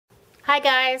Hi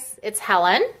guys, it's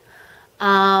Helen.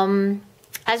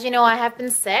 As you know, I have been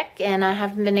sick and I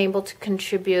haven't been able to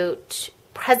contribute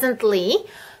presently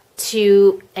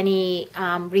to any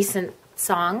recent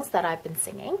songs that I've been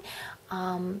singing.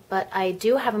 But I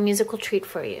do have a musical treat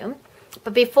for you.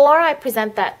 But before I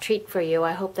present that treat for you,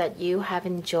 I hope that you have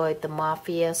enjoyed the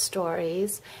Mafia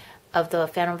stories of the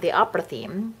Phantom of the Opera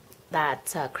theme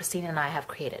that Christine and I have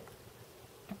created.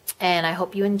 And I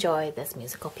hope you enjoy this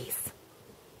musical piece.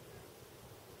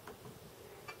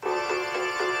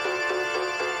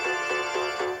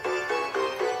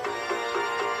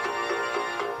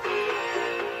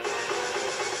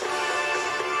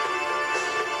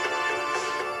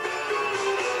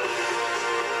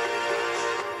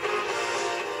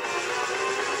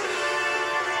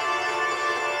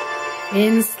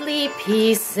 In sleep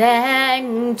he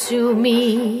sang to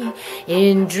me,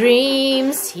 in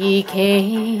dreams he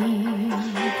came.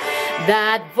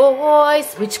 That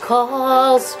voice which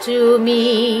calls to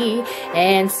me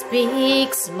and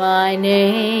speaks my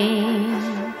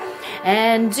name.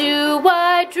 And do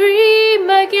I dream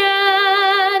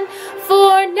again?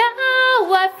 For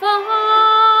now I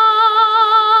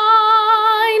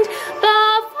find the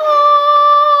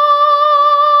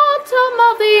phantom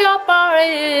of the opera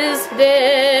is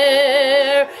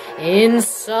there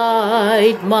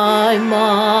inside my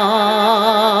mind.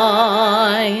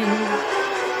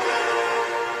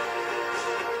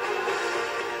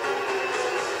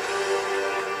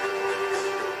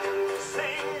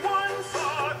 Sing once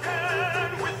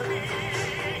again with me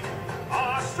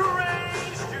a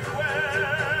strange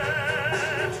duet.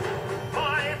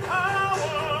 My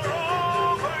power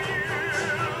over you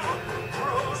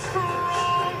grows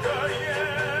stronger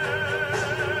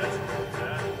yet.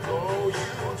 And though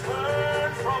you turn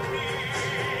from me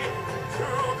to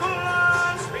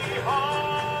glance behind,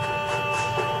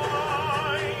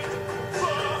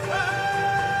 the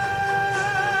phantom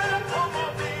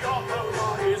of the opera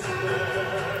is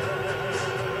there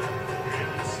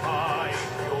inside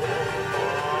your mind.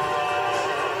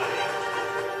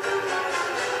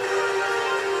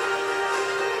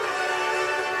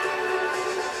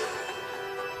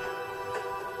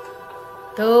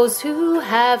 Those who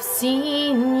have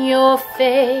seen your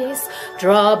face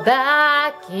draw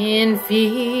back in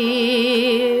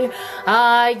fear.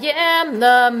 I am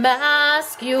the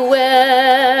mask you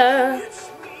wear. It's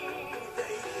me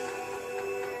they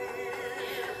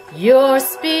hear. Your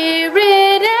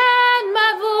spirit and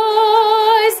my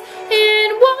voice in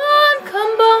one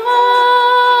combined.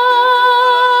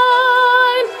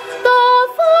 The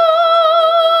phantom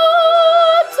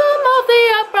of the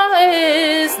opera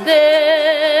is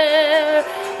there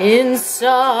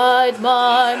inside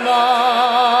my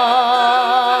mind.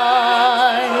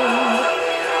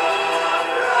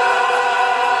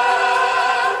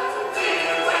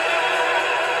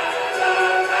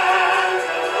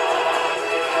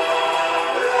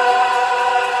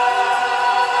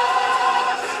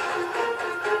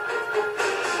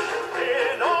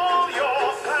 In all your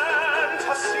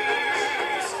fantasies,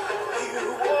 you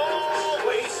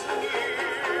always knew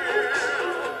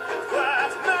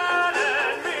that man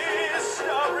and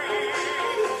mystery.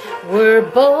 We're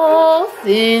both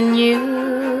in you,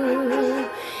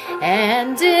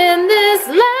 and in this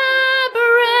labyrinth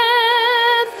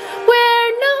where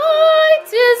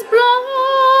night is blind,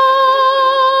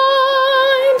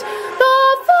 the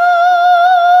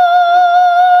phantom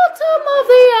of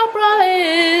the opera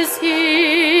is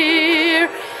here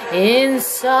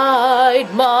inside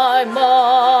my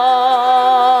mind.